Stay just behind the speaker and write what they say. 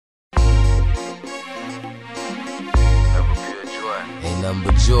Nothing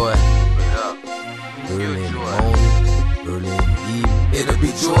but joy. Early in the morning, early in the evening. It'll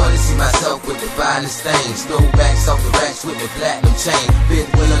be joy to see myself with the finest things. Throwbacks off the racks with the platinum chain.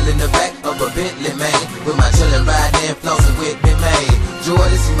 Fifth wheel in the back of a Bentley, man. With my chillin' riding and flossing with me, man. Joy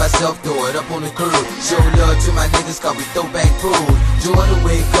to see myself throw it up on the curb. Show love to my niggas cause we throw back food. Joy to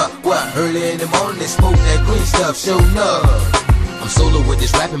wake up, what? Early in the morning they smoke that green stuff, show love. I'm solo with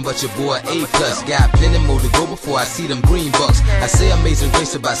this rapping, but your boy A+. Got plenty more to go before I see them green bucks. I say amazing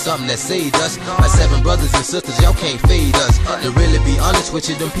grace about something that saved us. My 7 brothers and sisters, y'all can't fade us. To really be honest with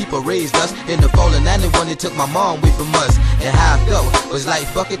you, them people raised us. In the fall of 91, they took my mom away from us. And how I felt was like,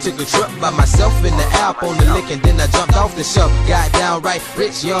 fuck it, took a trip by myself in the Alp on the lick. And then I jumped off the shelf. Got downright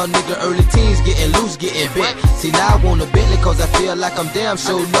rich, young nigga, early teens, getting loose, getting bent. See, now I want a Bentley cause I feel like I'm damn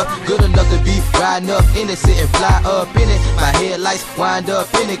sure enough. Good enough to be riding up in it, sitting fly up in it. My headlights wind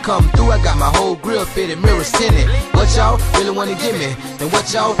up in it, come through, I got my whole grill fitted, mirrors tinted. What y'all really wanna give me? And what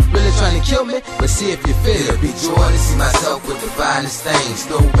y'all really trying to kill me? But see if you feel it. It'll be joy to see myself with the finest things.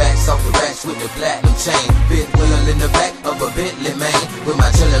 Throwbacks off the racks with the platinum chain. Fifth wheel in the back of a Bentley, man. With my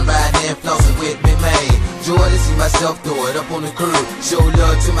chillin' riding and flossing with me, man. Joy to see myself throw it up on the curb. Show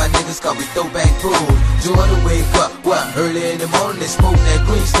love to my niggas cause we throw back food. Joy to wake up, what? Early in the morning they smoke that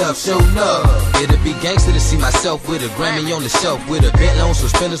green stuff, show love. It'll be gangster to see myself with a Grammy on the shelf. With a Bentley on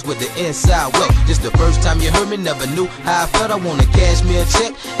suspenders with the inside wealth. Just the first time you heard me, never knew how I felt. I wanna cash me a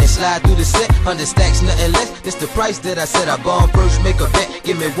check and slide through the set. 100 stacks, nothing less. This the price that I said I bomb first, make a bet.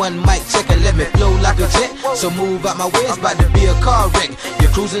 Give me one mic check and let me flow like a jet. So move out my way, it's about to be a car wreck.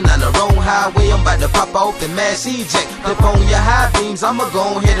 You're cruising on the wrong highway, I'm about to pop off the mass eject. Flip on your high beams, I'ma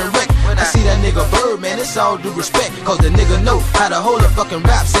go ahead and wreck. I see that nigga Bird, man, it's all due respect. Cause the nigga know how to hold a fucking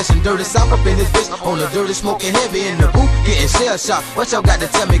rap session. Dirty South up in this bitch, on the dirty smoking heavy in the booth, getting shell shocked. What y'all got to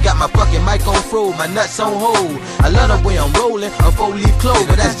tell me? Got my fucking mic on froze, my nuts on hold. I love the way I'm rolling, a 4-leaf clove,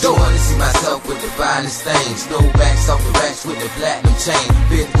 but that's dope. I see myself with the finest things. Throwbacks off the racks with the platinum chain.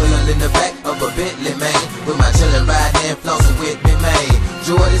 Fifth wheel in the back of a Bentley, man. With my chillin' riding and flossing with me, man.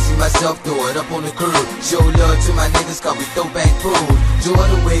 Joy to see myself throw it up on the curb. Show love to my niggas cause we throw back food. Joy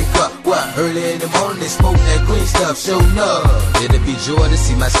to wake up, what? Early in the morning they smoke that green stuff, show love. It'll be joy to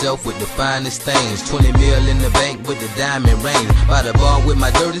see myself with the finest things. 20 mil in the bank with the diamond rings. By the bar with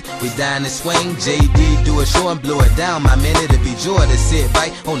my dirties, we dine and swing. JD do a show and blow it down, my man. It'll be joy to sit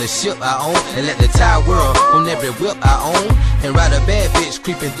right on the ship I own and let the tire whirl on every whip I own. And ride a bad bitch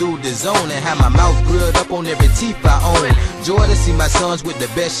creeping through the zone and have my mouth grilled up on every teeth I own. Joy to see my sons with the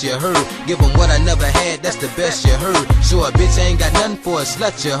best you heard. Give them what I never had, that's the best you heard. Sure a bitch ain't got nothing for a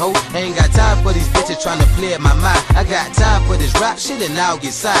slut, you hoe. Ain't got time for these bitches trying to play at my mind. I got time for this rap shit and I'll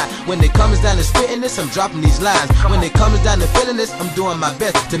get signed. When it comes down to spitting this, I'm dropping these lines. When it comes down to feeling this, I'm doing my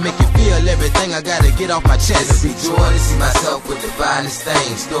best to make you feel everything I gotta get off my chest. It'll be joy to see myself with the finest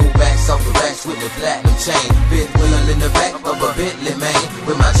things. Throwbacks off the racks with the platinum chain. Fifth wheel in the back of a Bentley, man.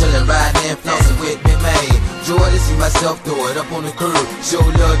 With my chillin' riding and flossing with me, man. Joy to see myself throw it up on the curb. Show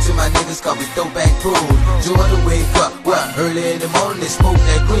love to my niggas cause we throw back food. Joy to wake up, what? Early in the morning they smoke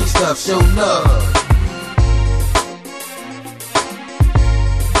that green stuff, show love.